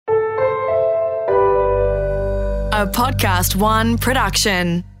A Podcast One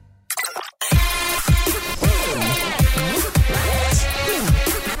production.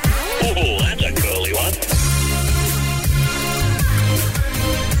 Oh, that's a curly one.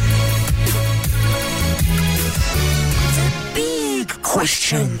 The big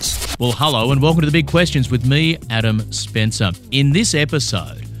questions. Well, hello and welcome to The Big Questions with me, Adam Spencer. In this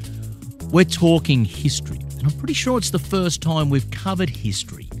episode, we're talking history. And I'm pretty sure it's the first time we've covered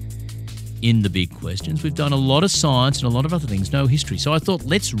history in The Big Questions. We've done a lot of science and a lot of other things, no history. So I thought,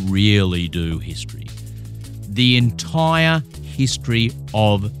 let's really do history. The entire history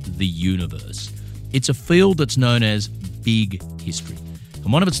of the universe. It's a field that's known as big history.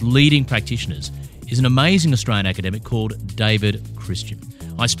 And one of its leading practitioners is an amazing Australian academic called David Christian.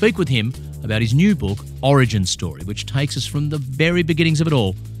 I speak with him about his new book, Origin Story, which takes us from the very beginnings of it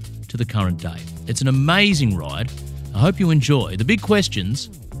all to the current day. It's an amazing ride. I hope you enjoy The Big Questions,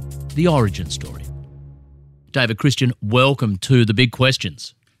 The Origin Story. David Christian, welcome to The Big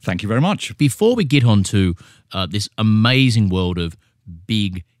Questions. Thank you very much. Before we get on to this amazing world of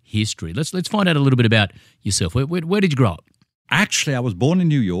big history, let's find out a little bit about yourself. Where did you grow up? Actually, I was born in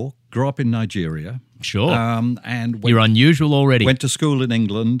New York, grew up in Nigeria. Sure. And You're unusual already. Went to school in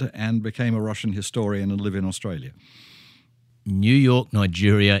England and became a Russian historian and live in Australia. New York,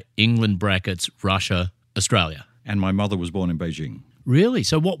 Nigeria, England brackets, Russia, Australia. And my mother was born in Beijing. Really?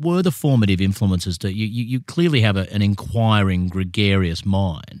 So what were the formative influences? You clearly have an inquiring, gregarious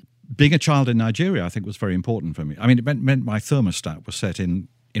mind. Being a child in Nigeria, I think, was very important for me. I mean, it meant my thermostat was set in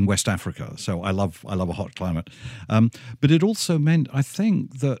West Africa, so I love a hot climate. But it also meant, I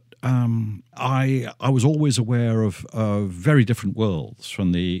think, that I was always aware of very different worlds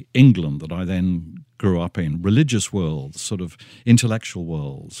from the England that I then grew up in, religious worlds, sort of intellectual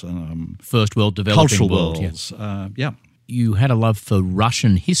worlds, first world developing cultural world, worlds. Yeah. You had a love for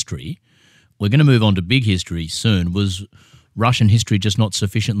Russian history. We're going to move on to big history soon. Was Russian history just not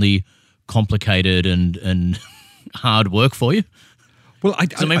sufficiently complicated and hard work for you? Well,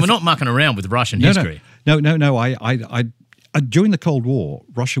 we're not mucking around with Russian history. No. I during the Cold War,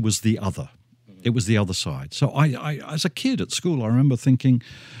 Russia was the other. It was the other side. So I as a kid at school, I remember thinking,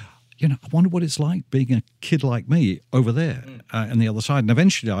 I wonder what it's like being a kid like me over there on the other side. And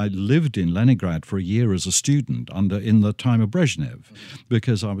eventually I lived in Leningrad for a year as a student in the time of Brezhnev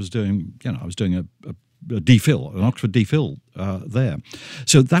because I was doing a DPhil, an Oxford DPhil there.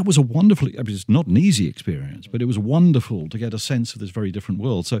 So that was it's not an easy experience, but it was wonderful to get a sense of this very different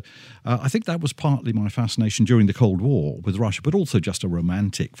world. So I think that was partly my fascination during the Cold War with Russia, but also just a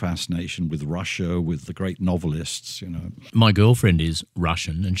romantic fascination with Russia, with the great novelists, My girlfriend is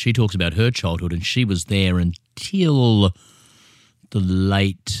Russian, and she talks about her childhood, and she was there until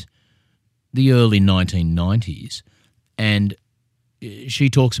the early 1990s, and she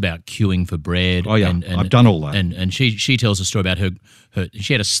talks about queuing for bread. Oh, yeah, and I've done all that. And she tells a story about her.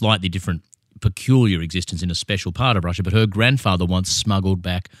 She had a slightly different, peculiar existence in a special part of Russia, but her grandfather once smuggled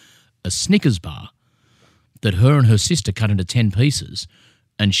back a Snickers bar that her and her sister cut into 10 pieces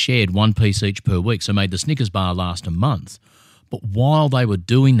and shared one piece each per week, so made the Snickers bar last a month. But while they were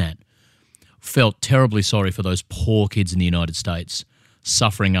doing that, felt terribly sorry for those poor kids in the United States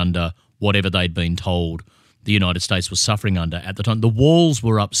suffering under whatever they'd been told the United States was suffering under at the time. The walls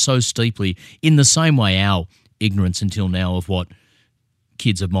were up so steeply, in the same way our ignorance until now of what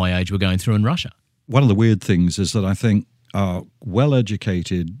kids of my age were going through in Russia. One of the weird things is that I think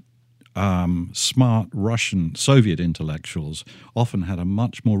well-educated, smart Russian Soviet intellectuals often had a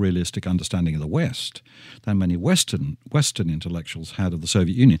much more realistic understanding of the West than many Western intellectuals had of the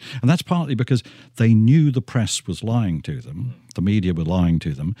Soviet Union. And that's partly because they knew the press was lying to them, the media were lying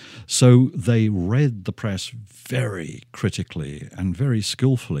to them, so they read the press very critically and very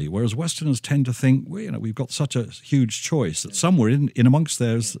skillfully, whereas Westerners tend to think, we've got such a huge choice that somewhere in amongst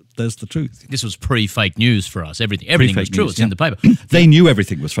there's the truth. This was pre-fake news for us. Everything was true. It's in the paper. They knew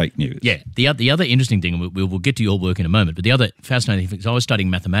everything was fake news. Yeah. The other interesting thing, and we'll get to your work in a moment, but the other fascinating thing is I was studying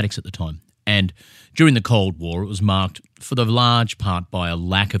mathematics at the time, and during the Cold War it was marked for the large part by a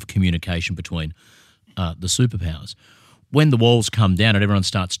lack of communication between the superpowers. When the walls come down and everyone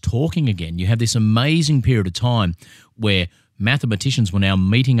starts talking again, you have this amazing period of time where mathematicians were now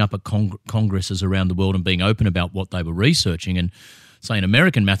meeting up at congresses around the world and being open about what they were researching. And say an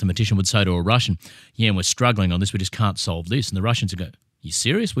American mathematician would say to a Russian, we're struggling on this, we just can't solve this. And the Russians would go, you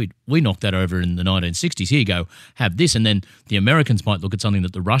serious? We knocked that over in the 1960s. Here you go, have this. And then the Americans might look at something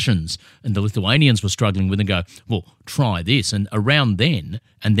that the Russians and the Lithuanians were struggling with and go, well, try this. And around then,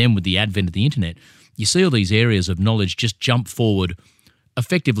 and then with the advent of the internet, you see all these areas of knowledge just jump forward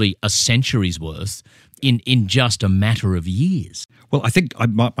effectively a century's worth in just a matter of years. Well, I think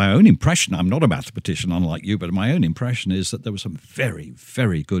my own impression, I'm not a mathematician unlike you, but my own impression is that there was some very,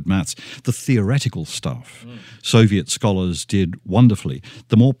 very good maths. The theoretical stuff, Soviet scholars did wonderfully.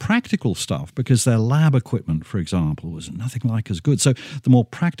 The more practical stuff, because their lab equipment, for example, was nothing like as good. So the more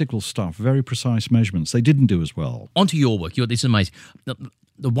practical stuff, very precise measurements, they didn't do as well. Onto your work. This is amazing.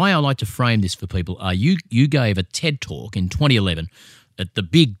 The way I like to frame this for people are you gave a TED Talk in 2011 at the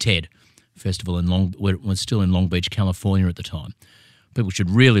Big TED Festival where it was still in Long Beach, California at the time. People should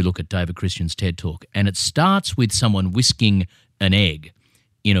really look at David Christian's TED Talk. And it starts with someone whisking an egg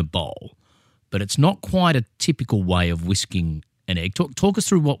in a bowl. But it's not quite a typical way of whisking an egg. Talk us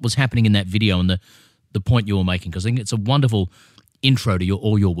through what was happening in that video and the point you were making, because I think it's a wonderful intro to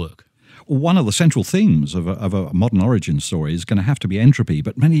all your work. One of the central themes of a modern origin story is going to have to be entropy,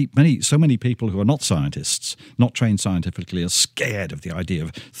 but so many people who are not scientists, not trained scientifically, are scared of the idea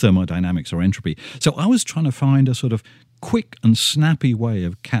of thermodynamics or entropy. So I was trying to find a sort of quick and snappy way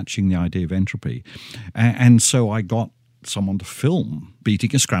of catching the idea of entropy. And so I got someone to film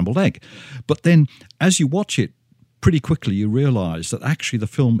beating a scrambled egg. But then as you watch it, pretty quickly you realise that actually the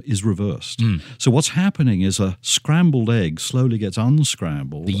film is reversed. So what's happening is a scrambled egg slowly gets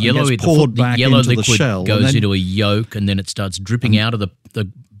unscrambled, the yellow, and gets poured back yellow into liquid the shell, goes into a yolk, and then it starts dripping out of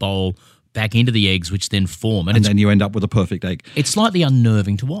the bowl back into the eggs, which then form, and then you end up with a perfect egg. It's slightly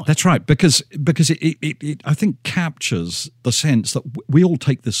unnerving to watch. That's right, because it I think captures the sense that we all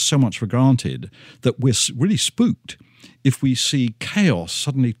take this so much for granted that we're really spooked if we see chaos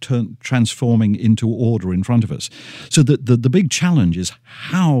suddenly transforming into order in front of us. So the big challenge is,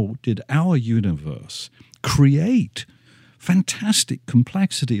 how did our universe create fantastic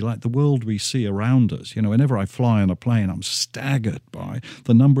complexity like the world we see around us? You know, whenever I fly on a plane, I'm staggered by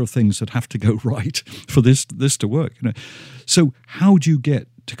the number of things that have to go right for this to work. You know, so how do you get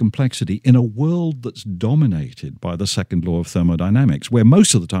to complexity in a world that's dominated by the second law of thermodynamics, where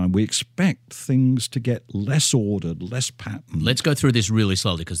most of the time we expect things to get less ordered, less patterned? Let's go through this really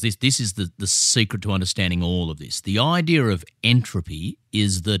slowly, because this is the secret to understanding all of this. The idea of entropy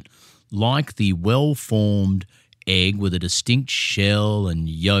is that, like the well-formed egg with a distinct shell and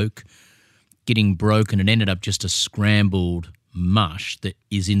yolk getting broken and ended up just a scrambled mush that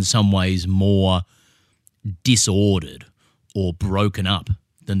is in some ways more disordered or broken up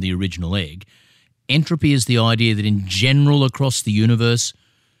than the original egg. Entropy is the idea that in general across the universe,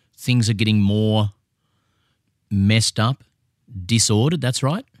 things are getting more messed up, disordered. That's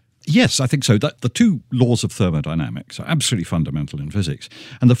right? Yes, I think so. The two laws of thermodynamics are absolutely fundamental in physics.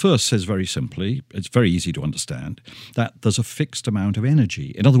 And the first says very simply, it's very easy to understand, that there's a fixed amount of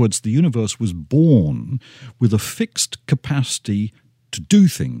energy. In other words, the universe was born with a fixed capacity to do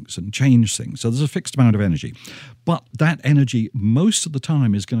things and change things. So there's a fixed amount of energy. But that energy most of the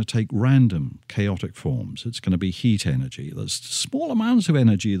time is going to take random, chaotic forms. It's going to be heat energy. There's small amounts of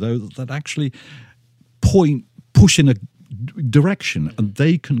energy, though, that actually push in a direction, and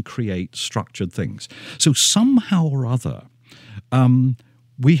they can create structured things. So somehow or other,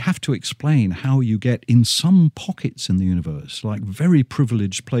 we have to explain how you get in some pockets in the universe, like very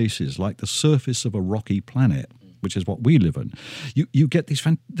privileged places, like the surface of a rocky planet, which is what we live in, you get this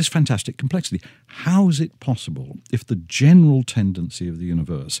fantastic complexity. How is it possible if the general tendency of the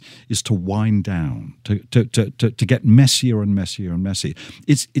universe is to wind down, to get messier and messier and messier?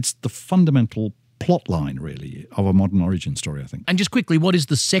 It's the fundamental plot line, really, of a modern origin story, I think. And just quickly, what is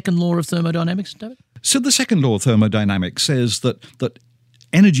the second law of thermodynamics, David? So the second law of thermodynamics says that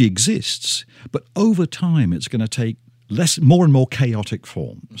energy exists, but over time it's going to take more and more chaotic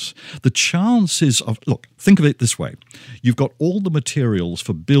forms. The chances of, look, think of it this way. You've got all the materials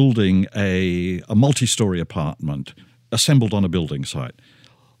for building a multi-story apartment assembled on a building site.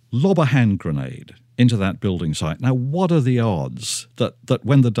 Lob a hand grenade into that building site. Now, what are the odds that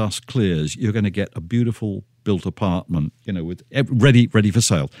when the dust clears, you're going to get a beautiful built apartment, with ready for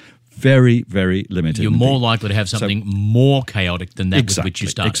sale? Very, very limited. You're more likely to have something more chaotic than that with which you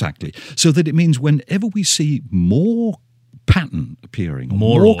started. Exactly. So that it means whenever we see more pattern appearing,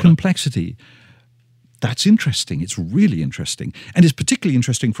 more complexity, that's interesting. It's really interesting. And it's particularly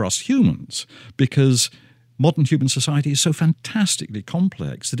interesting for us humans because modern human society is so fantastically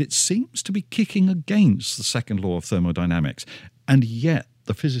complex that it seems to be kicking against the second law of thermodynamics. And yet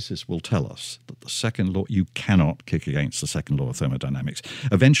the physicists will tell us that the second law, you cannot kick against the second law of thermodynamics.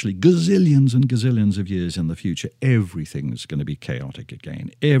 Eventually, gazillions and gazillions of years in the future, everything's going to be chaotic again.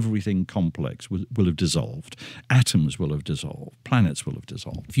 Everything complex will have dissolved. Atoms will have dissolved. Planets will have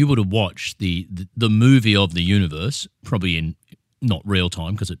dissolved. If you were to watch the movie of the universe, probably in not real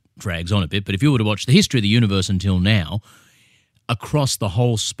time because it drags on a bit, but if you were to watch the history of the universe until now, across the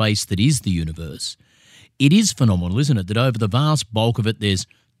whole space that is the universe, it is phenomenal, isn't it, that over the vast bulk of it there's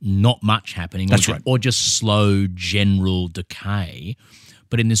not much happening. That's right. Or just slow general decay.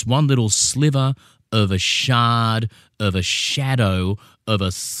 But in this one little sliver of a shard, of a shadow, of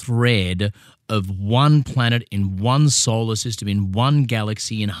a thread, of one planet in one solar system, in one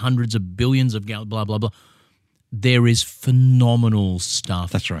galaxy, in hundreds of billions of blah, blah, blah, there is phenomenal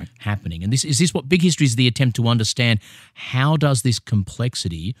stuff That's right. happening. And is this what Big History is, the attempt to understand how does this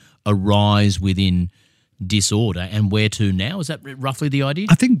complexity arise within disorder and where to now? Is that roughly the idea?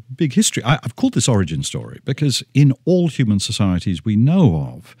 I think Big History, I've called this origin story because in all human societies we know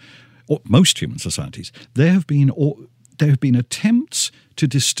of, or most human societies, there have been attempts to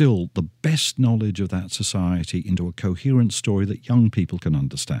distill the best knowledge of that society into a coherent story that young people can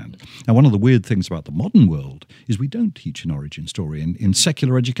understand. Now, one of the weird things about the modern world is we don't teach an origin story in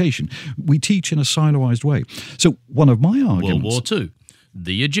secular education. We teach in a siloized way. So one of my arguments... World War II,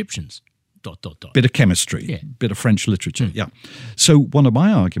 the Egyptians, ... Bit of chemistry, Yeah. bit of French literature, yeah. So one of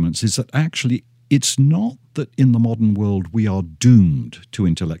my arguments is that actually it's not that in the modern world we are doomed to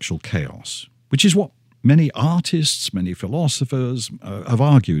intellectual chaos, which is what many artists, many philosophers have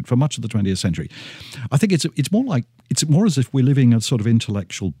argued for much of the 20th century. I think it's more as if we're living a sort of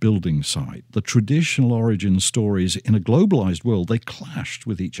intellectual building site. The traditional origin stories in a globalized world, they clashed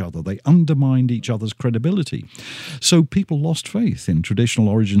with each other. They undermined each other's credibility. So people lost faith in traditional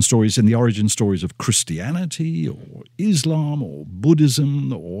origin stories, in the origin stories of Christianity or Islam or Buddhism,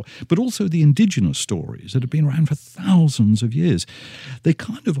 but also the indigenous stories that have been around for thousands of years. They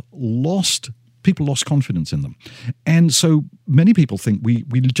kind of people lost confidence in them. And so many people think we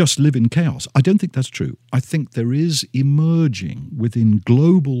just live in chaos. I don't think that's true. I think there is emerging within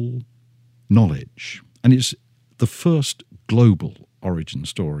global knowledge, and it's the first global origin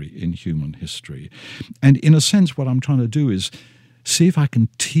story in human history. And in a sense, what I'm trying to do is see if I can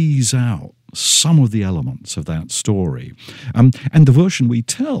tease out some of the elements of that story. And the version we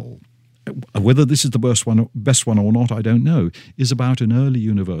tell, whether this is the best one or not, I don't know, is about an early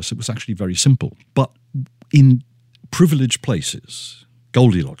universe that was actually very simple. But in privileged places,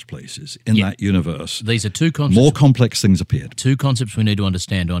 Goldilocks places in that universe, these are two concepts. More complex things appeared. Two concepts we need to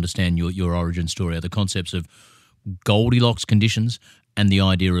understand your origin story are the concepts of Goldilocks conditions and the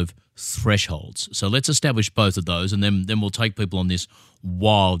idea of thresholds. So let's establish both of those, and then we'll take people on this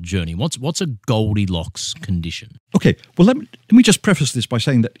wild journey. What's a Goldilocks condition? Okay, well, let me just preface this by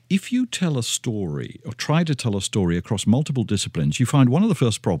saying that if you tell a story or try to tell a story across multiple disciplines, you find one of the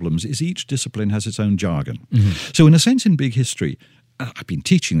first problems is each discipline has its own jargon. Mm-hmm. So in a sense, in Big History, I've been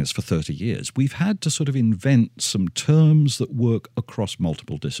teaching this for 30 years. We've had to sort of invent some terms that work across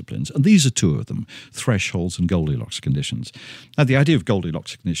multiple disciplines. And these are two of them, thresholds and Goldilocks conditions. Now, the idea of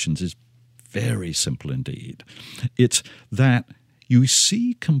Goldilocks conditions is very simple indeed. It's that you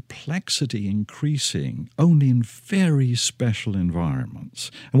see complexity increasing only in very special environments.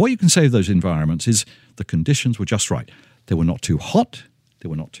 And what you can say of those environments is the conditions were just right. They were not too hot, they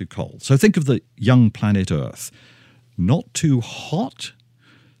were not too cold. So think of the young planet Earth. Not too hot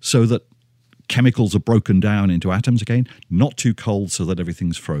so that chemicals are broken down into atoms again, not too cold so that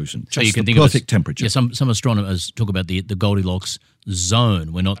everything's frozen. So just you can the think perfect of temperature. Yeah, some astronomers talk about the Goldilocks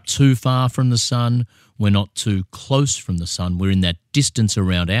zone. We're not too far from the sun, we're not too close from the sun. We're in that distance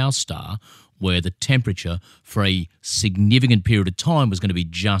around our star where the temperature for a significant period of time was going to be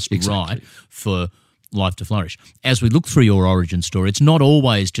just right for life to flourish. As we look through your origin story, it's not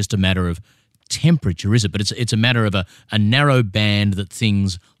always just a matter of temperature, is it? But it's a matter of a narrow band that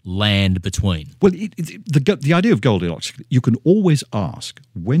things land between. Well, the idea of Goldilocks, you can always ask,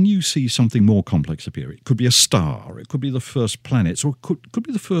 when you see something more complex appear, it could be a star, it could be the first planets, or it could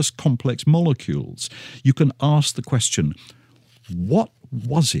be the first complex molecules. You can ask the question, what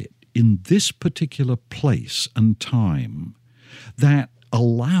was it in this particular place and time that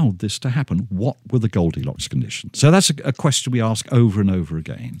allowed this to happen? What were the Goldilocks conditions? So that's a question we ask over and over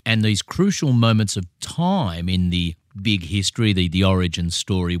again. And these crucial moments of time in the big history, the origin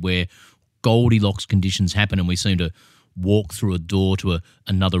story, where Goldilocks conditions happen and we seem to walk through a door to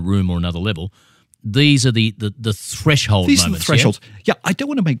another room or another level, these are the threshold These moments. These are the thresholds. Yeah, I don't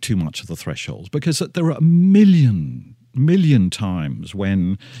want to make too much of the thresholds because there are a million times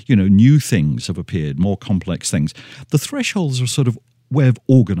when, new things have appeared, more complex things. The thresholds are sort of way of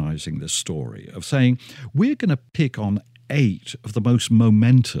organizing this story, of saying we're going to pick on 8 of the most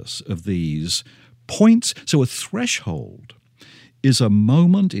momentous of these points. So a threshold is a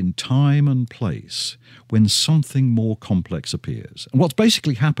moment in time and place when something more complex appears. And what's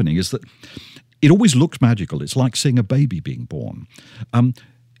basically happening is that it always looks magical. It's like seeing a baby being born.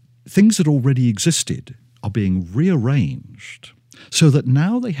 Things that already existed are being rearranged so that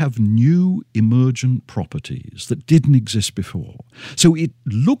now they have new emergent properties that didn't exist before. So it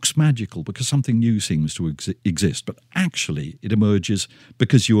looks magical because something new seems to exist, but actually it emerges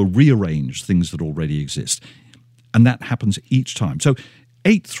because you rearrange things that already exist. And that happens each time. So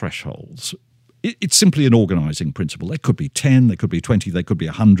 8 thresholds, it's simply an organizing principle. There could be 10, there could be 20, there could be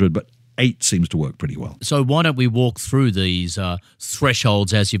 100, but 8 seems to work pretty well. So why don't we walk through these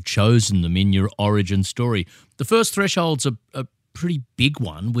thresholds as you've chosen them in your origin story? The first threshold's a pretty big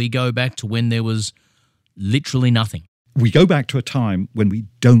one. We go back to when there was literally nothing. We go back to a time when we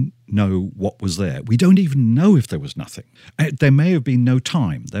don't know what was there. We don't even know if there was nothing. There may have been no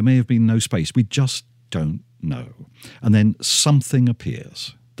time. There may have been no space. We just don't know. And then something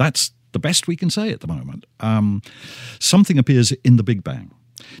appears. That's the best we can say at the moment. Something appears in the Big Bang.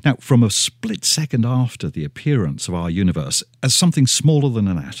 Now, from a split second after the appearance of our universe as something smaller than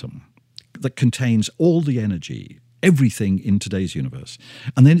an atom that contains all the energy, everything in today's universe,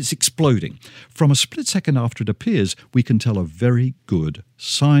 and then it's exploding. From a split second after it appears, we can tell a very good,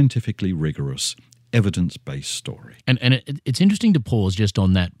 scientifically rigorous, evidence-based story. And it's interesting to pause just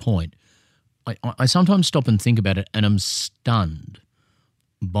on that point. I sometimes stop and think about it, and I'm stunned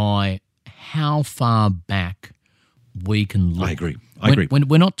by how far back we can look. I agree. When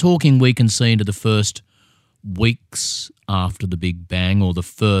we're not talking we can see into the first weeks after the Big Bang or the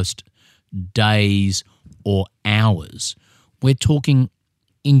first days or hours. We're talking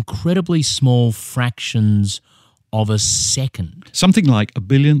incredibly small fractions of a second. Something like a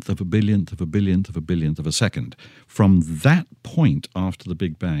billionth of a billionth of a billionth of a billionth of a second. From that point after the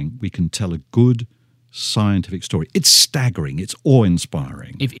Big Bang, we can tell a good scientific story. It's staggering. It's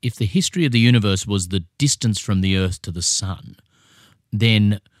awe-inspiring. If the history of the universe was the distance from the Earth to the Sun,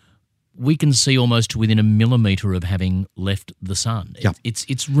 then we can see almost to within a millimetre of having left the Sun. Yeah.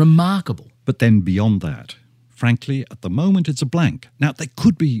 It's remarkable. But then beyond that, frankly, at the moment it's a blank. Now, there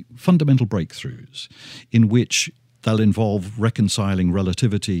could be fundamental breakthroughs in which they'll involve reconciling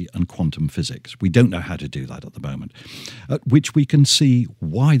relativity and quantum physics. We don't know how to do that at the moment, at which we can see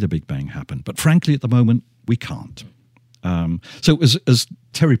why the Big Bang happened. But frankly, at the moment, we can't. So as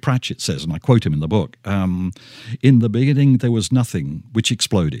Terry Pratchett says, and I quote him in the book, in the beginning there was nothing which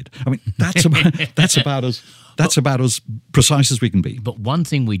exploded. I mean, that's about as precise as we can be. But one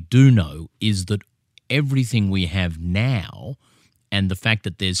thing we do know is that everything we have now, and the fact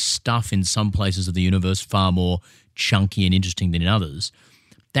that there's stuff in some places of the universe far more chunky and interesting than in others,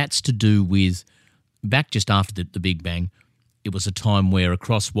 that's to do with, back just after the Big Bang, it was a time where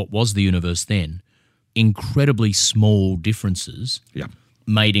across what was the universe then, incredibly small differences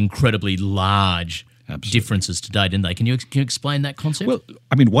made incredibly large differences today, didn't they? Can you explain that concept? Well,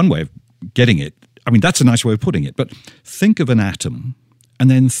 I mean, one way of getting it, I mean, that's a nice way of putting it, but think of an atom and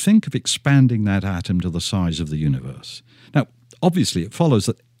then think of expanding that atom to the size of the universe. Now, obviously, it follows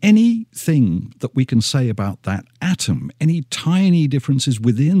that anything that we can say about that atom, any tiny differences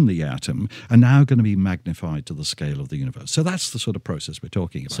within the atom, are now going to be magnified to the scale of the universe. So that's the sort of process we're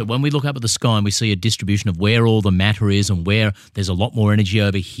talking about. So when we look up at the sky and we see a distribution of where all the matter is and where there's a lot more energy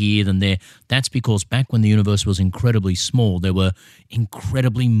over here than there, that's because back when the universe was incredibly small, there were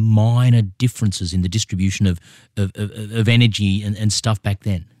incredibly minor differences in the distribution of energy and stuff back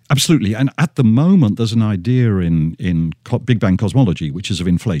then. Absolutely. And at the moment, there's an idea in Big Bang cosmology, which is of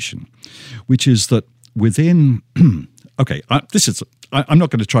inflation, which is that within, I'm not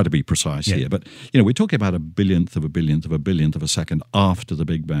going to try to be precise here, but we're talking about a billionth of a billionth of a billionth of a second after the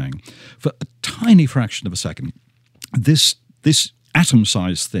Big Bang. For a tiny fraction of a second, this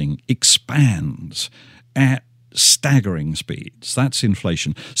atom-sized thing expands at staggering speeds. That's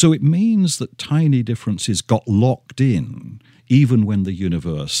inflation. So it means that tiny differences got locked in even when the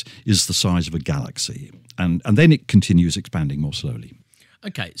universe is the size of a galaxy. And then it continues expanding more slowly.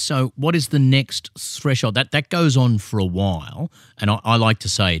 Okay, so what is the next threshold? That goes on for a while, and I like to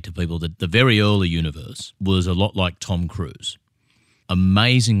say to people that the very early universe was a lot like Tom Cruise.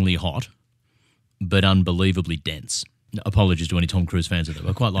 Amazingly hot, but unbelievably dense. Apologies to any Tom Cruise fans out there.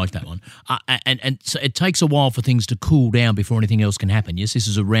 I quite like that one. And so it takes a while for things to cool down before anything else can happen. Yes, this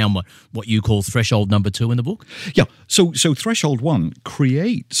is around what you call threshold number 2 in the book? Yeah. So threshold 1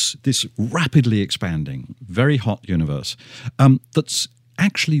 creates this rapidly expanding, very hot universe that's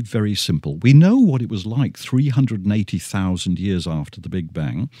actually very simple. We know what it was like 380,000 years after the Big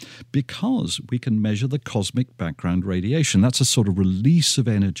Bang because we can measure the cosmic background radiation. That's a sort of release of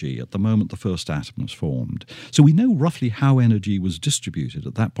energy at the moment the first atom was formed. So we know roughly how energy was distributed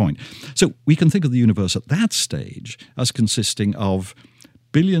at that point. So we can think of the universe at that stage as consisting of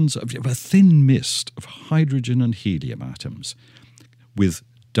billions of a thin mist of hydrogen and helium atoms with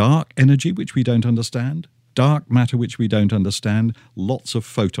dark energy, which we don't understand, dark matter which we don't understand, lots of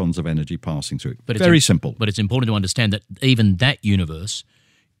photons of energy passing through it. But very simple. But it's important to understand that even that universe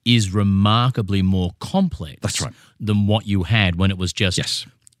is remarkably more complex That's right. than what you had when it was just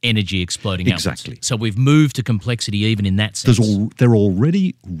energy exploding outwards. Exactly. So we've moved to complexity even in that sense. There are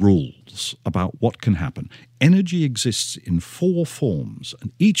already rules about what can happen. Energy exists in 4 forms,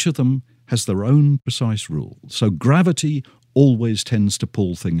 and each of them has their own precise rules. So gravity always tends to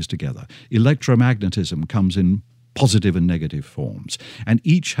pull things together. Electromagnetism comes in positive and negative forms, and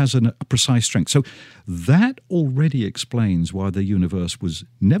each has a precise strength. So that already explains why the universe was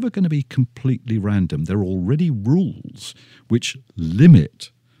never going to be completely random. There are already rules which limit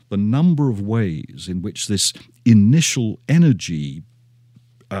the number of ways in which this initial energy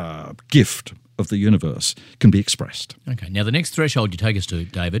gift of the universe can be expressed. Okay, now the next threshold you take us to,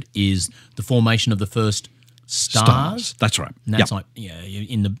 David, is the formation of the first stars. That's right. And that's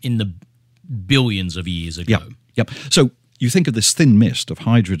in the billions of years ago. Yep. So you think of this thin mist of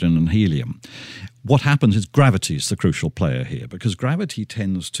hydrogen and helium. What happens is gravity is the crucial player here, because gravity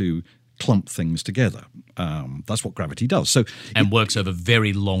tends to clump things together. That's what gravity does. And works over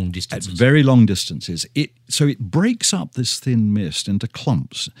very long distances. At very long distances. So it breaks up this thin mist into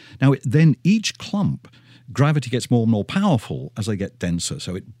clumps. Now, then each clump, gravity gets more and more powerful as they get denser.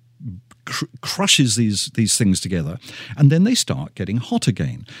 So it crushes these things together, and then they start getting hot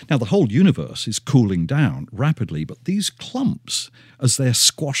again. Now, the whole universe is cooling down rapidly, but these clumps, as they're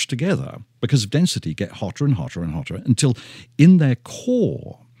squashed together because of density, get hotter and hotter and hotter until in their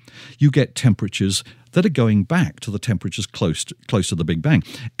core you get temperatures that are going back to the temperatures close to the Big Bang.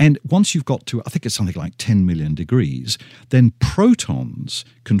 And once you've got to, I think it's something like 10 million degrees, then protons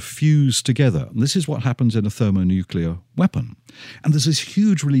can fuse together. And this is what happens in a thermonuclear weapon. And there's this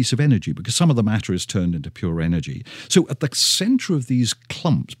huge release of energy because some of the matter is turned into pure energy. So at the center of these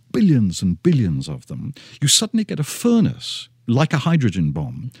clumps, billions and billions of them, you suddenly get a furnace, like a hydrogen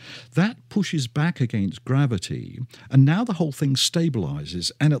bomb, that pushes back against gravity, and now the whole thing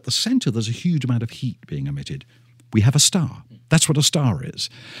stabilizes, and at the center there's a huge amount of heat being emitted. We have a star. That's what a star is.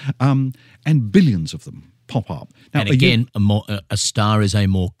 And billions of them pop up. Now, and again, a star is a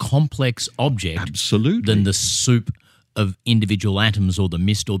more complex object than the soup of individual atoms or the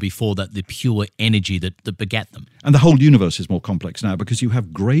mist, or before that, the pure energy that begat them. And the whole universe is more complex now because you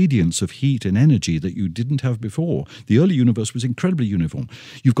have gradients of heat and energy that you didn't have before. The early universe was incredibly uniform.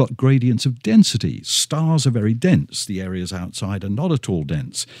 You've got gradients of density. Stars are very dense. The areas outside are not at all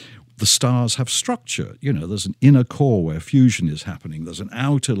dense. The stars have structure. You know, there's an inner core where fusion is happening. There's an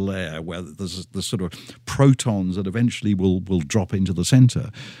outer layer where there's the sort of protons that eventually will drop into the center.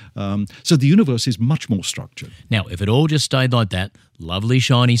 So the universe is much more structured. Now, if it all just stayed like that, lovely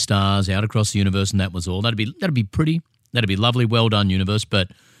shiny stars out across the universe, and that was all, that'd be pretty. That'd be lovely, well done, universe. But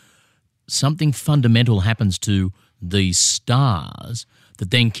something fundamental happens to these stars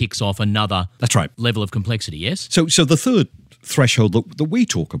that then kicks off another level of complexity, yes? So the third threshold that we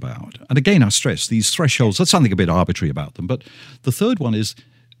talk about, and again I stress these thresholds, there's something a bit arbitrary about them, but the third one is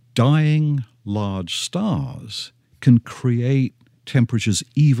dying large stars can create temperatures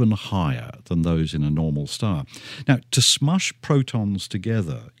even higher than those in a normal star. Now, to smush protons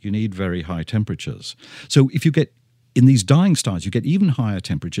together, you need very high temperatures. So if you get in these dying stars, you get even higher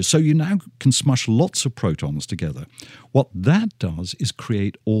temperatures, so you now can smush lots of protons together. What that does is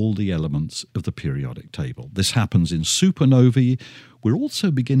create all the elements of the periodic table. This happens in supernovae. We're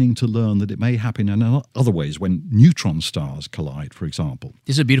also beginning to learn that it may happen in other ways when neutron stars collide, for example.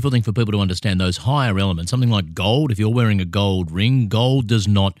 This is a beautiful thing for people to understand, those higher elements, something like gold. If you're wearing a gold ring, gold does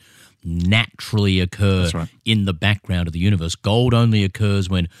not naturally occur in the background of the universe. Gold only occurs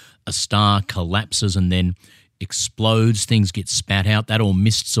when a star collapses and then explodes, things get spat out, that all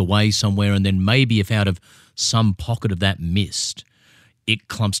mists away somewhere, and then maybe if out of some pocket of that mist it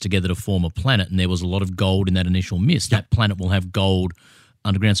clumps together to form a planet, and there was a lot of gold in that initial mist, that planet will have gold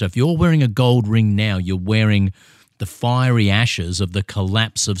underground. So if you're wearing a gold ring now, you're wearing the fiery ashes of the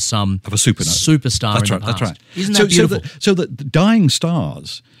collapse of a superstar in the past. That's right. Isn't that beautiful? So the dying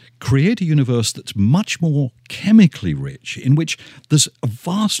stars create a universe that's much more chemically rich, in which there's a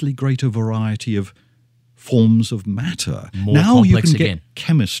vastly greater variety of forms of matter. More now complex you can again. get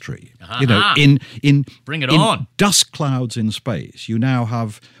chemistry. You know, in Bring it on. Dust clouds in space, you now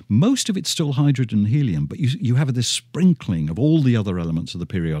have most of it's still hydrogen and helium, but you have this sprinkling of all the other elements of the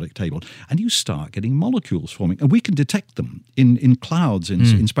periodic table, and you start getting molecules forming, and we can detect them in clouds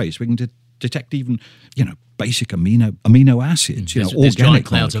in space. We can detect even basic amino acids. There's organic giant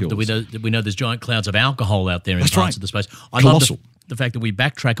clouds molecules. we know there's giant clouds of alcohol out there in That's parts right. of the space. I Colossal. love the fact that we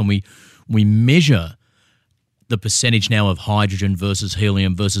backtrack and we measure the percentage now of hydrogen versus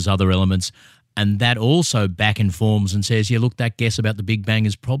helium versus other elements, And that also back informs and says, yeah, look, that guess about the Big Bang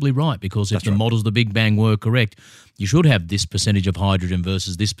is probably right, because if the models of the Big Bang were correct, you should have this percentage of hydrogen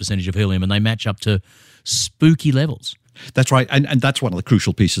versus this percentage of helium, and they match up to spooky levels. That's right. And that's one of the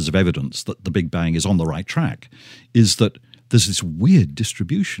crucial pieces of evidence that the Big Bang is on the right track, is that there's this weird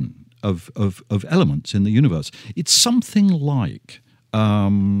distribution of elements in the universe. It's something like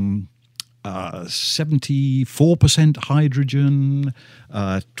 74% hydrogen,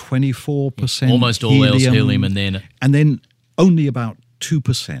 24% almost all else helium, and then only about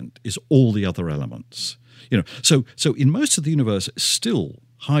 2% is all the other elements. So in most of the universe, still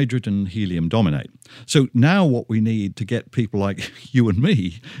hydrogen and helium dominate. So now what we need to get people like you and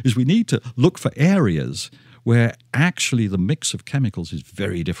me is we need to look for areas where actually the mix of chemicals is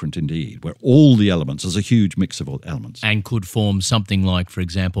very different indeed, where all the elements, there's a huge mix of elements. And could form something like, for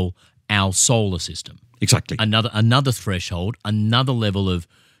example, our solar system. Exactly. Another threshold, another level of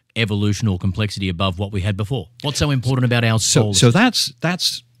evolution or complexity above what we had before. What's so important about our solar system? So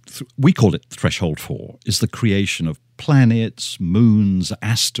that's we call it threshold 4, is the creation of planets, moons,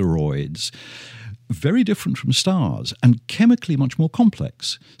 asteroids, very different from stars and chemically much more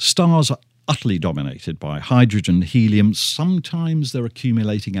complex. Stars are utterly dominated by hydrogen, helium. Sometimes they're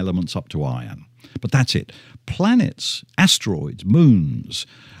accumulating elements up to iron, but that's it. Planets, asteroids, moons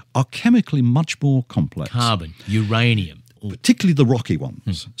are chemically much more complex. Carbon, uranium. Particularly the rocky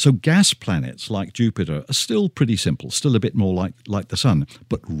ones. So gas planets like Jupiter are still pretty simple, still a bit more like the Sun.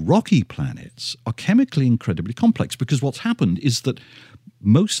 But rocky planets are chemically incredibly complex, because what's happened is that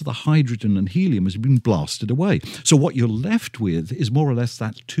most of the hydrogen and helium has been blasted away. So what you're left with is more or less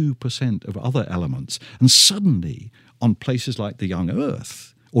that 2% of other elements. And suddenly, on places like the young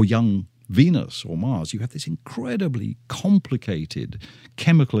Earth or young Venus or Mars, you have this incredibly complicated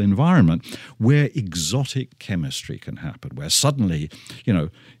chemical environment where exotic chemistry can happen, where suddenly,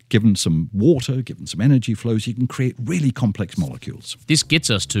 given some water, given some energy flows, you can create really complex molecules. This gets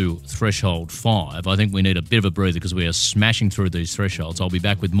us to threshold 5. I think we need a bit of a breather because we are smashing through these thresholds. I'll be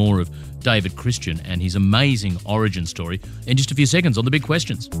back with more of David Christian and his amazing origin story in just a few seconds on The Big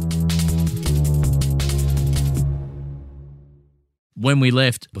Questions. When we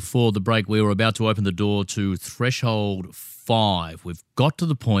left before the break, we were about to open the door to threshold 5. We've got to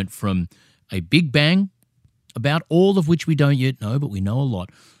the point from a Big Bang, about all of which we don't yet know, but we know a lot,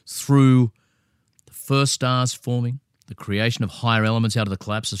 through the first stars forming, the creation of higher elements out of the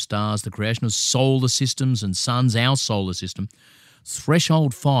collapse of stars, the creation of solar systems and suns, our solar system.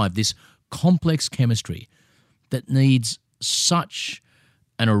 Threshold 5, this complex chemistry that needs such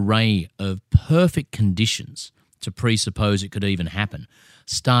an array of perfect conditions to presuppose it could even happen,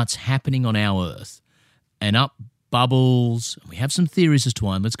 starts happening on our Earth, and up bubbles, we have some theories as to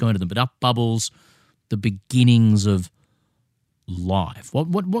why, and let's go into them, but up bubbles the beginnings of life.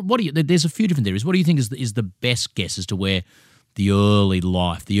 What do you, there's a few different theories. What do you think is the best guess as to where the early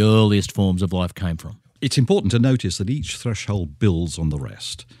life, the earliest forms of life came from? It's important to notice that each threshold builds on the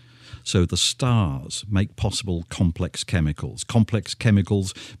rest. So the stars make possible complex chemicals. Complex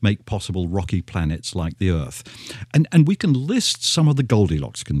chemicals make possible rocky planets like the Earth. And we can list some of the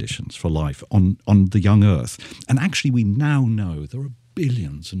Goldilocks conditions for life on the young Earth. And actually we now know there are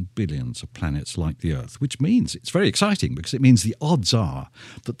billions and billions of planets like the Earth, which means it's very exciting, because it means the odds are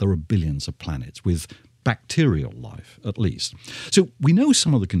that there are billions of planets with bacterial life, at least. So we know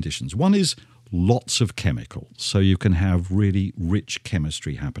some of the conditions. One is lots of chemicals, so you can have really rich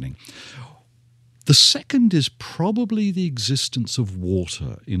chemistry happening. The second is probably the existence of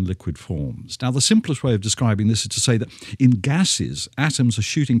water in liquid forms. Now, the simplest way of describing this is to say that in gases, atoms are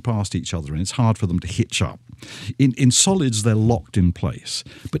shooting past each other and it's hard for them to hitch up. In solids, they're locked in place.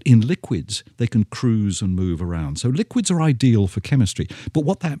 But in liquids, they can cruise and move around. So liquids are ideal for chemistry. But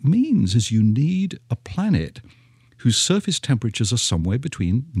what that means is you need a planet whose surface temperatures are somewhere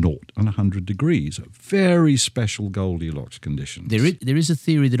between 0 and 100 degrees. Very special Goldilocks conditions. There is a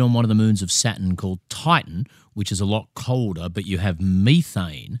theory that on one of the moons of Saturn called Titan, which is a lot colder, but you have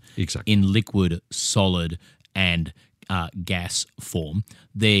methane in liquid, solid and gas form.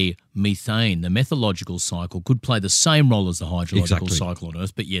 The methane, the methodological cycle, could play the same role as the hydrological cycle on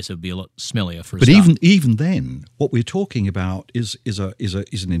Earth, but yes, it would be a lot smellier for a start. But even then, what we're talking about is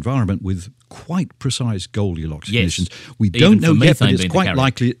an environment with quite precise Goldilocks conditions. We don't know yet, but it's quite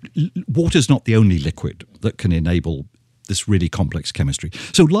likely. Water's not the only liquid that can enable this really complex chemistry.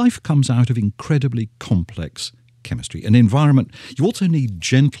 So life comes out of incredibly complex chemistry. An environment, you also need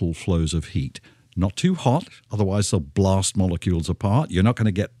gentle flows of heat. Not too hot, otherwise they'll blast molecules apart. You're not going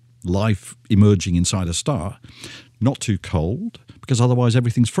to get life emerging inside a star. Not too cold, because otherwise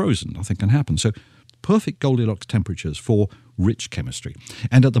everything's frozen. Nothing can happen. So perfect Goldilocks temperatures for rich chemistry.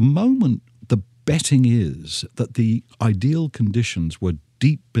 And at the moment, the betting is that the ideal conditions were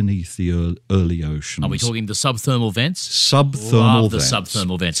deep beneath the early oceans. Are we talking the subthermal vents? Subthermal Love vents. the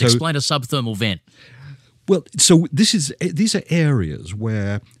subthermal vents. So- Explain a subthermal vent. Well, so these are areas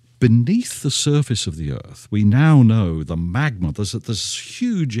where beneath the surface of the Earth, we now know the magma, there's this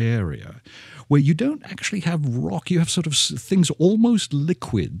huge area where you don't actually have rock, you have sort of things almost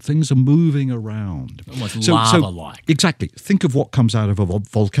liquid, things are moving around. Almost lava-like. Exactly. Think of what comes out of a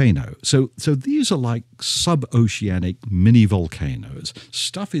volcano. So these are like sub-oceanic mini volcanoes.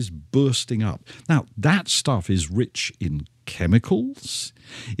 Stuff is bursting up. Now, that stuff is rich in chemicals.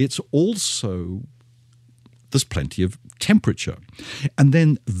 It's also... there's plenty of temperature. And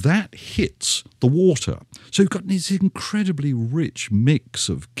then that hits the water. So you've got this incredibly rich mix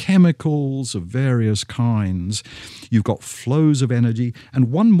of chemicals of various kinds. You've got flows of energy.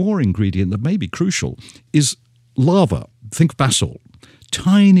 And one more ingredient that may be crucial is lava. Think basalt.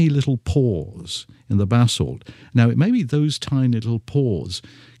 Tiny little pores in the basalt. Now, it may be those tiny little pores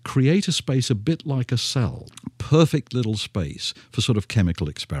create a space a bit like a cell. Perfect little space for sort of chemical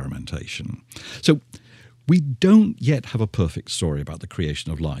experimentation. So we don't yet have a perfect story about the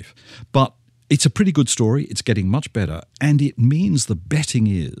creation of life, but it's a pretty good story. It's getting much better, and it means the betting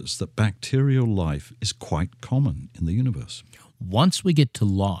is that bacterial life is quite common in the universe. Once we get to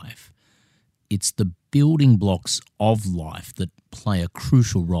life, it's the building blocks of life that play a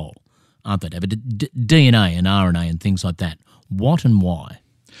crucial role, aren't they, David? DNA and RNA and things like that. What and why?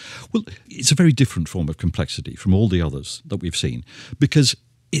 Well, it's a very different form of complexity from all the others that we've seen, because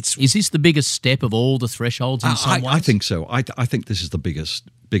is this the biggest step of all the thresholds in some ways? I think so. I think this is the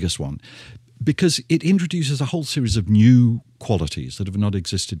biggest one, because it introduces a whole series of new qualities that have not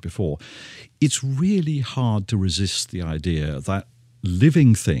existed before. It's really hard to resist the idea that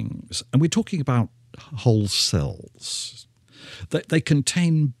living things, and we're talking about whole cells, that they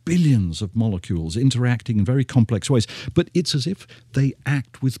contain billions of molecules interacting in very complex ways, but it's as if they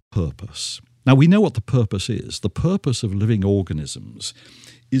act with purpose. Now, we know what the purpose is. The purpose of living organisms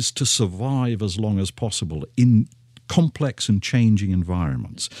is to survive as long as possible in complex and changing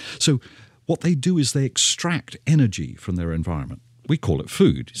environments. So what they do is they extract energy from their environment. We call it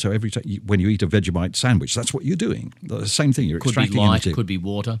food. So every time when you eat a Vegemite sandwich, that's what you're doing. The same thing, you're extracting energy. Could be light,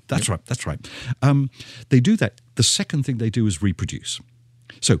 could be water. That's right, that's right. They do that. The second thing they do is reproduce.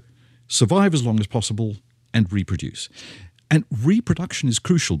 So survive as long as possible and reproduce. And reproduction is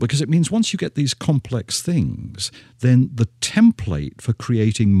crucial because it means once you get these complex things, then the template for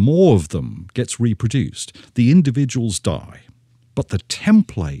creating more of them gets reproduced. The individuals die, but the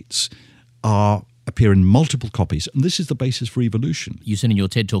templates appear in multiple copies, and this is the basis for evolution. You said in your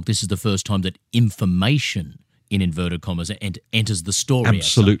TED Talk this is the first time that information, in inverted commas, enters the story.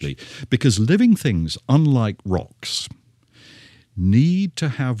 Absolutely, because living things, unlike rocks, need to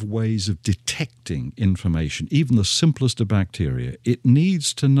have ways of detecting information, even the simplest of bacteria. It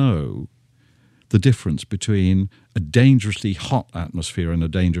needs to know the difference between a dangerously hot atmosphere and a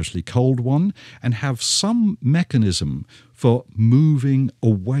dangerously cold one, and have some mechanism for moving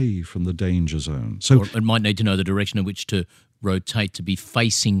away from the danger zone. So or it might need to know the direction in which to rotate to be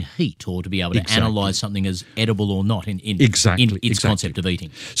facing heat, or to be able to analyse something as edible or not in its concept of eating.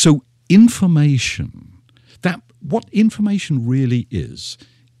 So information, what information really is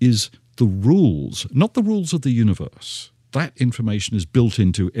the rules, not the rules of the universe. That information is built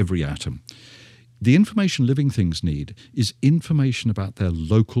into every atom. The information living things need is information about their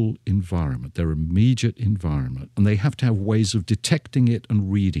local environment, their immediate environment, and they have to have ways of detecting it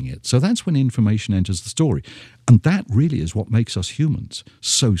and reading it. So that's when information enters the story. And that really is what makes us humans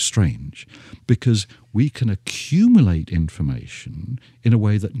so strange, because we can accumulate information in a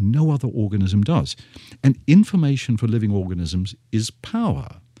way that no other organism does. And information for living organisms is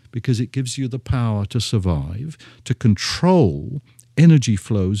power, because it gives you the power to survive, to control energy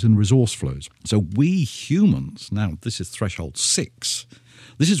flows and resource flows. So we humans, now this is threshold 6,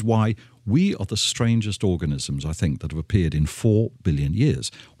 this is why we are the strangest organisms, I think, that have appeared in 4 billion years.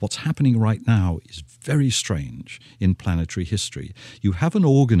 What's happening right now is very strange in planetary history. You have an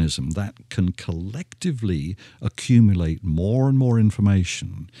organism that can collectively accumulate more and more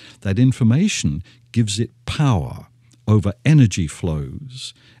information. That information gives it power over energy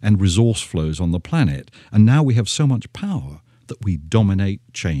flows and resource flows on the planet. And now we have so much power that we dominate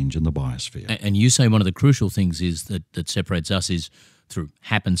change in the biosphere. And you say one of the crucial things is that separates us is, through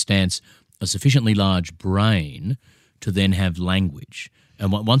happenstance, a sufficiently large brain to then have language.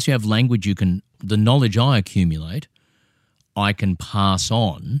 And once you have language, the knowledge I accumulate, I can pass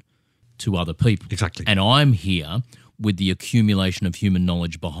on to other people. Exactly. And I'm here with the accumulation of human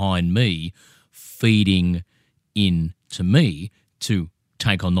knowledge behind me, feeding in to me to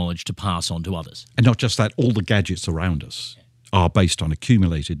take on knowledge to pass on to others. And not just that, all the gadgets around us are based on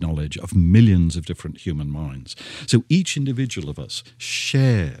accumulated knowledge of millions of different human minds. So each individual of us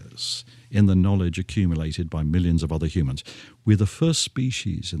shares in the knowledge accumulated by millions of other humans. We're the first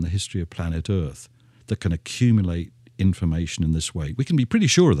species in the history of planet Earth that can accumulate information in this way. We can be pretty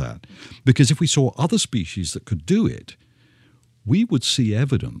sure of that, because if we saw other species that could do it, we would see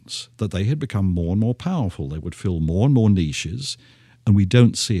evidence that they had become more and more powerful. They would fill more and more niches, and we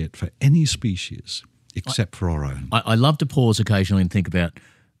don't see it for any species except for our own. I love to pause occasionally and think about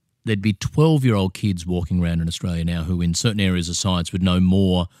there'd be 12-year-old kids walking around in Australia now who in certain areas of science would know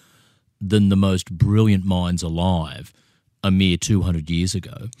more than the most brilliant minds alive a mere 200 years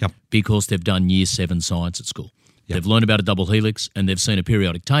ago, because they've done Year 7 science at school. Yep. They've learned about a double helix and they've seen a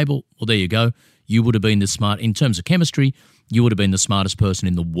periodic table. Well, there you go. You would have been the smart, in terms of chemistry, you would have been the smartest person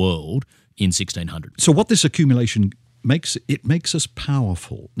in the world in 1600. So what this accumulation makes, it makes us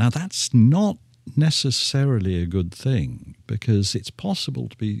powerful. Now, that's not necessarily a good thing, because it's possible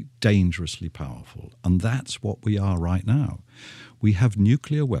to be dangerously powerful, and that's what we are right now. We have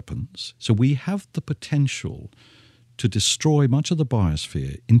nuclear weapons, so we have the potential to destroy much of the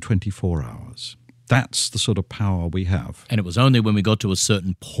biosphere in 24 hours. That's the sort of power we have. And it was only when we got to a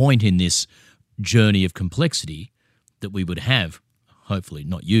certain point in this journey of complexity that we would have, hopefully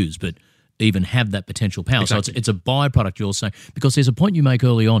not use, but even have that potential power. Exactly. So it's a byproduct, you're saying, because there's a point you make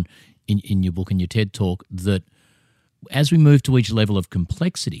early on in your book and your TED Talk that as we move to each level of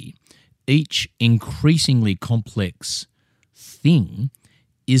complexity, each increasingly complex thing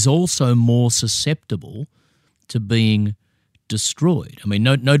is also more susceptible to being destroyed. I mean,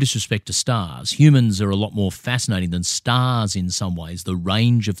 no disrespect to stars. Humans are a lot more fascinating than stars in some ways, the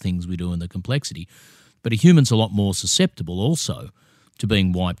range of things we do and the complexity. But a human's a lot more susceptible also to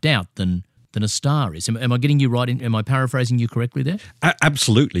being wiped out than a star is. Am I getting you right? Am I paraphrasing you correctly there?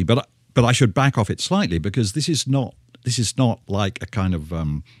 Absolutely, but I should back off it slightly, because this is not like a kind of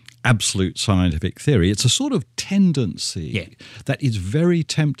absolute scientific theory. It's a sort of tendency that is very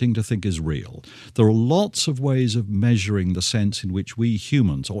tempting to think is real. There are lots of ways of measuring the sense in which we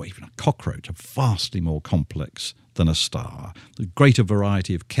humans, or even a cockroach, are vastly more complex than a star. The greater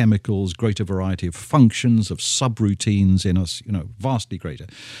variety of chemicals, greater variety of functions, of subroutines in us, vastly greater.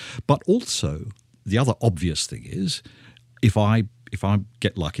 But also, the other obvious thing is, if I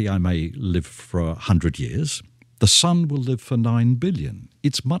get lucky, I may live for 100 years. The sun will live for 9 billion.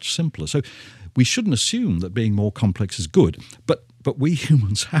 It's much simpler. So we shouldn't assume that being more complex is good. But we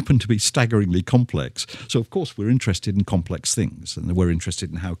humans happen to be staggeringly complex. So, of course, we're interested in complex things, and we're interested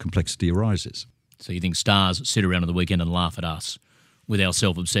in how complexity arises. So you think stars sit around on the weekend and laugh at us with our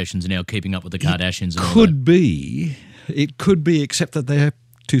self-obsessions and our keeping up with the Kardashians? And all could be. It could be, except that they're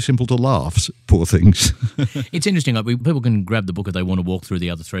too simple to laugh, poor things. It's interesting. People can grab the book if they want to walk through the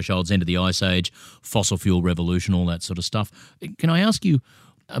other thresholds, end of the Ice Age, fossil fuel revolution, all that sort of stuff. Can I ask you,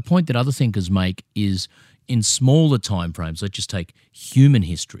 a point that other thinkers make is in smaller time frames, let's just take human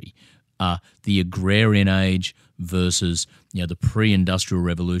history, the agrarian age versus the pre-industrial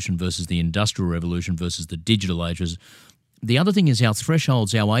revolution versus the industrial revolution versus the digital ages. The other thing is our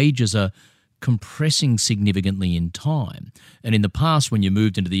thresholds, our ages are compressing significantly in time. And in the past, when you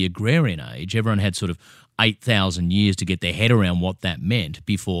moved into the agrarian age, everyone had sort of 8,000 years to get their head around what that meant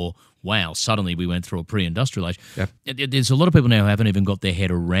before, wow, suddenly we went through a pre-industrial age. Yep. There's a lot of people now who haven't even got their head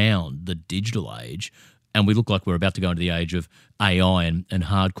around the digital age, and we look like we're about to go into the age of AI and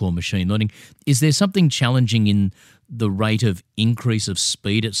hardcore machine learning. Is there something challenging in the rate of increase of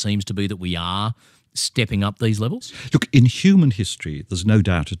speed it seems to be that we are stepping up these levels? Look, in human history, there's no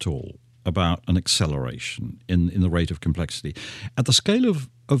doubt at all about an acceleration in the rate of complexity. At the scale of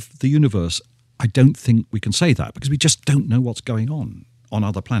the universe, I don't think we can say that, because we just don't know what's going on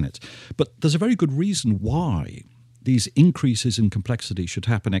other planets. But there's a very good reason why these increases in complexity should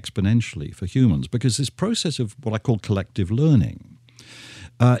happen exponentially for humans, because this process of what I call collective learning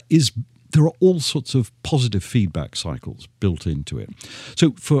there are all sorts of positive feedback cycles built into it.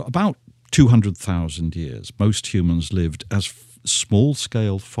 So for about 200,000 years, most humans lived as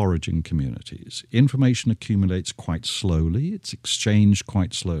small-scale foraging communities. Information accumulates quite slowly. It's exchanged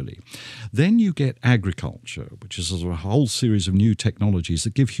quite slowly. Then you get agriculture, which is a whole series of new technologies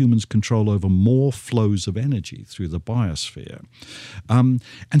that give humans control over more flows of energy through the biosphere. And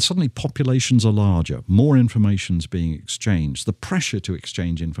suddenly populations are larger. More information is being exchanged. The pressure to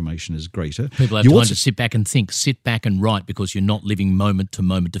exchange information is greater. People have time to sit back and think, sit back and write, because you're not living moment to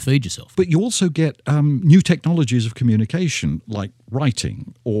moment to feed yourself. But you also get new technologies of communication, like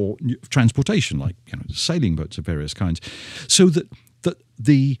writing or transportation, like sailing boats of various kinds, so that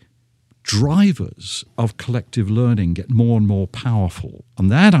the drivers of collective learning get more and more powerful. And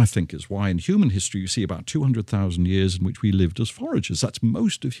that, I think, is why in human history you see about 200,000 years in which we lived as foragers. That's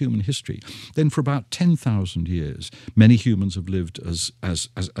most of human history. Then for about 10,000 years, many humans have lived as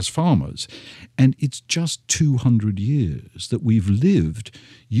farmers. And it's just 200 years that we've lived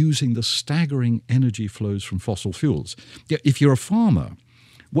using the staggering energy flows from fossil fuels. If you're a farmer,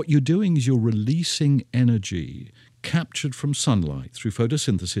 what you're doing is you're releasing energy captured from sunlight through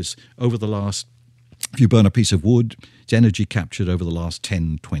photosynthesis over the last, if you burn a piece of wood, it's energy captured over the last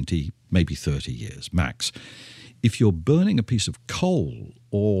 10, 20, maybe 30 years max. If you're burning a piece of coal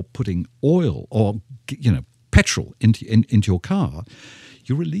or putting oil or petrol into your car,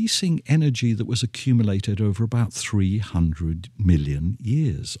 you're releasing energy that was accumulated over about 300 million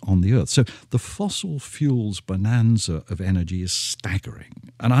years on the Earth. So the fossil fuels bonanza of energy is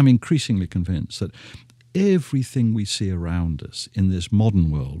staggering. And I'm increasingly convinced that everything we see around us in this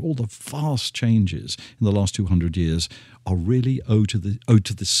modern world, all the vast changes in the last 200 years, are really owed to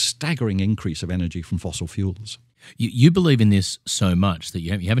the staggering increase of energy from fossil fuels. You believe in this so much that you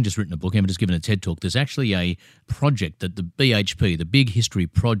haven't just written a book, you haven't just given a TED Talk. There's actually a project that the BHP, the Big History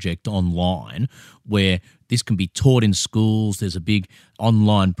Project online, where this can be taught in schools. There's a big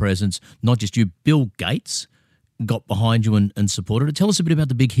online presence. Not just you, Bill Gates got behind you and supported it. Tell us a bit about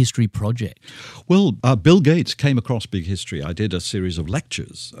the Big History Project. Well, Bill Gates came across Big History. I did a series of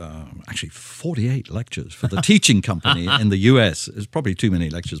lectures, actually 48 lectures for the teaching company in the US. It's probably too many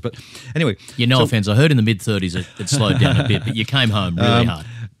lectures, but anyway. No offense. I heard in the mid-30s it slowed down a bit, but you came home really hard.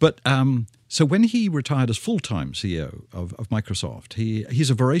 But so when he retired as full-time CEO of Microsoft, he's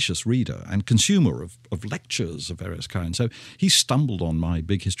a voracious reader and consumer of lectures of various kinds. So he stumbled on my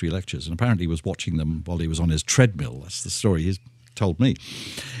Big History lectures and apparently was watching them while he was on his treadmill. That's the story he's told me.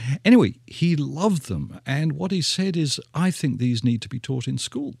 Anyway, he loved them. And what he said is, I think these need to be taught in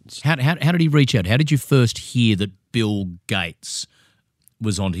schools. How did he reach out? How did you first hear that Bill Gates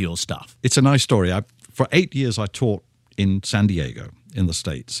was onto your stuff? It's a nice story. For 8 years, I taught in San Diego in the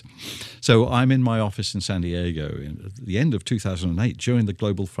States. So I'm in my office in San Diego at the end of 2008 during the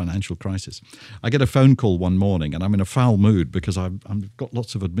global financial crisis. I get a phone call one morning and I'm in a foul mood because I've got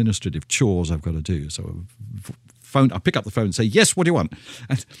lots of administrative chores I've got to do. So I pick up the phone and say, yes, what do you want?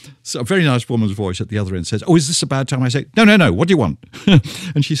 And so a very nice woman's voice at the other end says, oh, is this a bad time? I say, no, what do you want?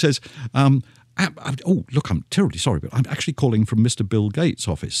 And she says, oh, look, I'm terribly sorry, but I'm actually calling from Mr. Bill Gates'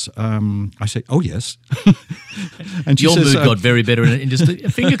 office. I say, oh, yes. And she Your says, mood got very better in just a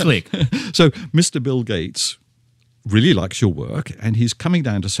finger click. So Mr. Bill Gates really likes your work and he's coming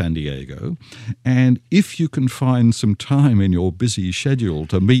down to San Diego. And if you can find some time in your busy schedule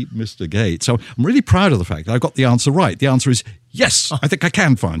to meet Mr. Gates, so I'm really proud of the fact that I got the answer right. The answer is yes, I think I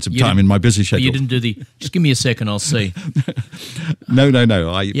can find some time in my busy schedule. You didn't do just give me a second, I'll see. No.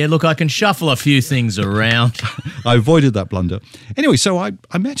 Look, I can shuffle a few things around. I avoided that blunder. Anyway, so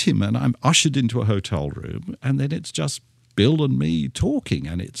I met him and I'm ushered into a hotel room and then it's just Bill and me talking,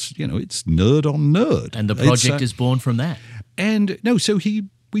 and it's nerd on nerd. And the project is born from that. And no, so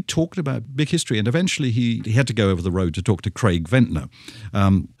we talked about Big History, and eventually he had to go over the road to talk to Craig Ventner.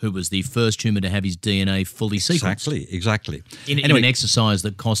 Who was the first human to have his DNA fully sequenced. Exactly. In an exercise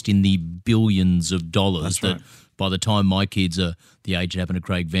that cost in the billions of dollars. That's right. By the time my kids are the age that happened to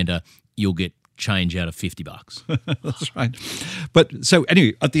Craig Venter, you'll get change out of $50. That's right. But so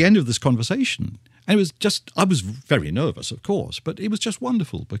anyway, at the end of this conversation, and I was very nervous, of course, but it was just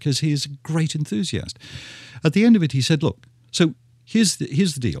wonderful because he's a great enthusiast. At the end of it, he said, look, so here's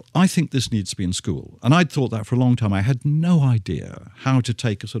the deal. I think this needs to be in school. And I'd thought that for a long time. I had no idea how to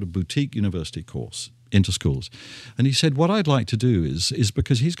take a sort of boutique university course into schools. And he said, what I'd like to do is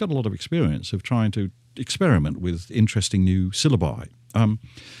because he's got a lot of experience of trying to experiment with interesting new syllabi.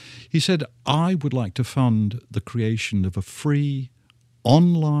 He said, I would like to fund the creation of a free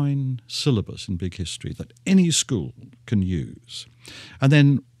online syllabus in Big History that any school can use. And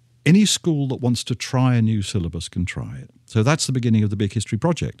then any school that wants to try a new syllabus can try it. So that's the beginning of the Big History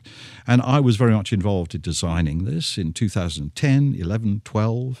Project. And I was very much involved in designing this in 2010, 11,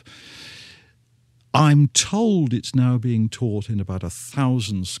 12. I'm told it's now being taught in about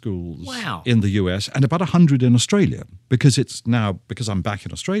 1,000 schools in the US and about 100 in Australia because I'm back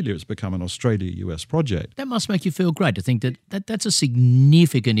in Australia, it's become an Australia-US project. That must make you feel great to think that's a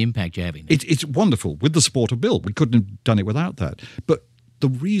significant impact you're having. It's wonderful with the support of Bill. We couldn't have done it without that. But the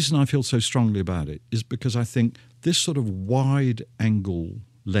reason I feel so strongly about it is because I think this sort of wide-angle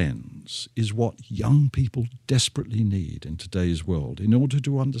lens is what young people desperately need in today's world in order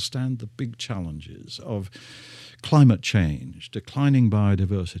to understand the big challenges of climate change, declining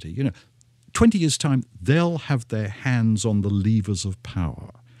biodiversity. 20 years' time, they'll have their hands on the levers of power.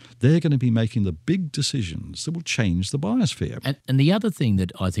 they're going to be making the big decisions that will change the biosphere. And the other thing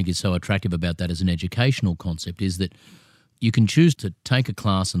that I think is so attractive about that as an educational concept is that you can choose to take a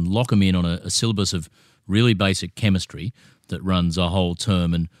class and lock them in on a syllabus of really basic chemistry that runs a whole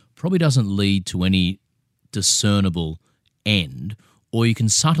term and probably doesn't lead to any discernible end, or you can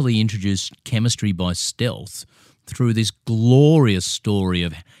subtly introduce chemistry by stealth through this glorious story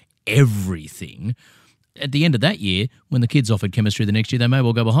of everything. At the end of that year, when the kids offered chemistry the next year, they may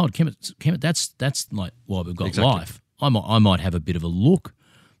well go, well, hold, that's like why we've got Exactly. life. I might have a bit of a look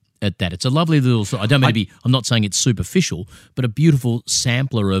at that. It's a lovely little, I don't mean to be, I'm not saying it's superficial, but a beautiful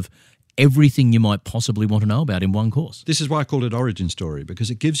sampler of everything you might possibly want to know about in one course. This is why I call it origin story, because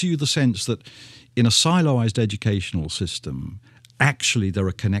it gives you the sense that in a siloized educational system, actually there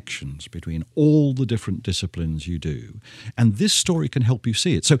are connections between all the different disciplines you do. And this story can help you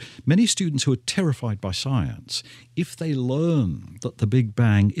see it. So many students who are terrified by science, if they learn that the Big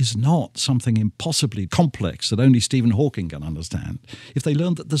Bang is not something impossibly complex that only Stephen Hawking can understand, if they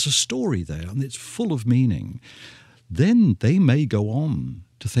learn that there's a story there and it's full of meaning, then they may go on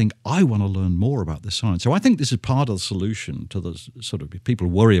to think, I want to learn more about this science. So I think this is part of the solution to the sort of people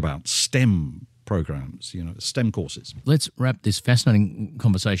worry about STEM programs, STEM courses. Let's wrap this fascinating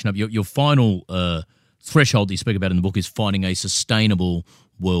conversation up. Your final threshold that you speak about in the book is finding a sustainable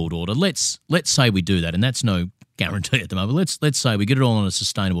world order. Let's say we do that, and that's no guarantee at the moment. Let's say we get it all on a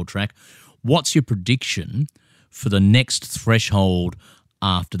sustainable track. What's your prediction for the next threshold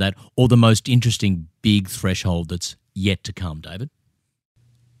after that, or the most interesting big threshold that's yet to come, David?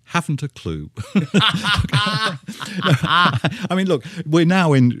 Haven't a clue. I mean, look, we're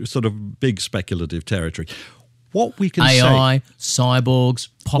now in sort of big speculative territory. What we can AI, cyborgs,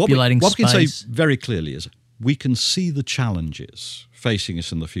 populating space. What we can say very clearly is we can see the challenges facing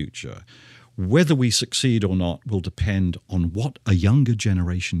us in the future. Whether we succeed or not will depend on what a younger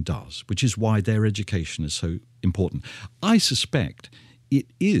generation does, which is why their education is so important. I suspect it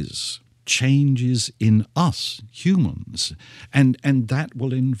is changes in us humans, and that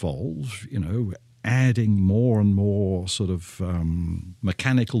will involve adding more and more sort of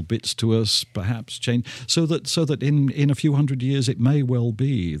mechanical bits to us, perhaps change so that in a few hundred years it may well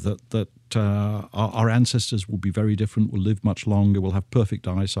be that our ancestors will be very different, will live much longer, will have perfect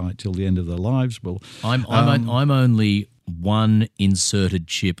eyesight till the end of their lives. I'm only one inserted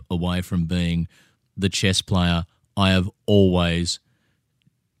chip away from being the chess player I have always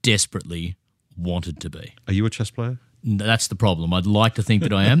desperately wanted to be. Are you a chess player? That's the problem. I'd like to think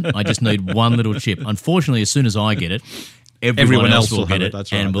that I am. I just need one little chip. Unfortunately, as soon as I get it, everyone else will get it,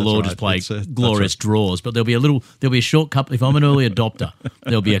 and we'll all just play glorious draws. But there'll be a short couple. If I'm an early adopter,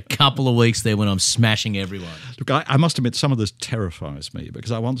 there'll be a couple of weeks there when I'm smashing everyone. Look, I must admit, some of this terrifies me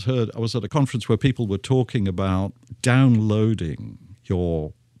because I was at a conference where people were talking about downloading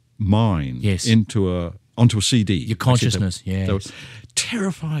your mind onto a CD. Your consciousness,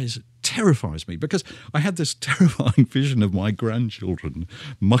 terrifies me because I had this terrifying vision of my grandchildren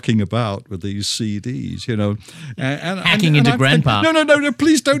mucking about with these CDs, and hacking into grandpa. No,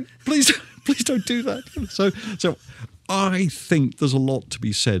 please don't do that. So I think there's a lot to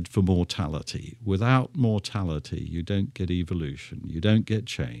be said for mortality. Without mortality, you don't get evolution, you don't get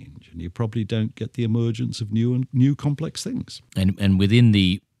change, and you probably don't get the emergence of new complex things. And within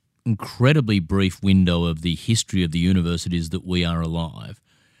the incredibly brief window of the history of the universe it is that we are alive,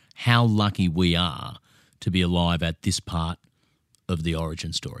 how lucky we are to be alive at this part of the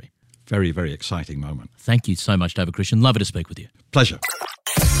origin story. Very, very exciting moment. Thank you so much, David Christian. Lovely to speak with you. Pleasure.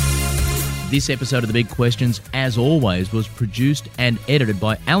 This episode of The Big Questions, as always, was produced and edited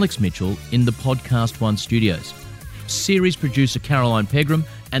by Alex Mitchell in the Podcast One studios. Series producer Caroline Pegram,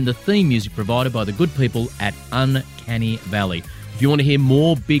 and the theme music provided by the good people at Uncanny Valley. If you want to hear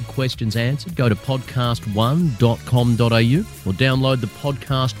more big questions answered, go to podcastone.com.au or download the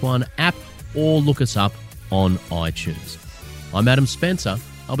Podcast One app or look us up on iTunes. I'm Adam Spencer.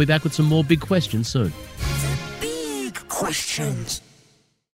 I'll be back with some more big questions soon. Big questions.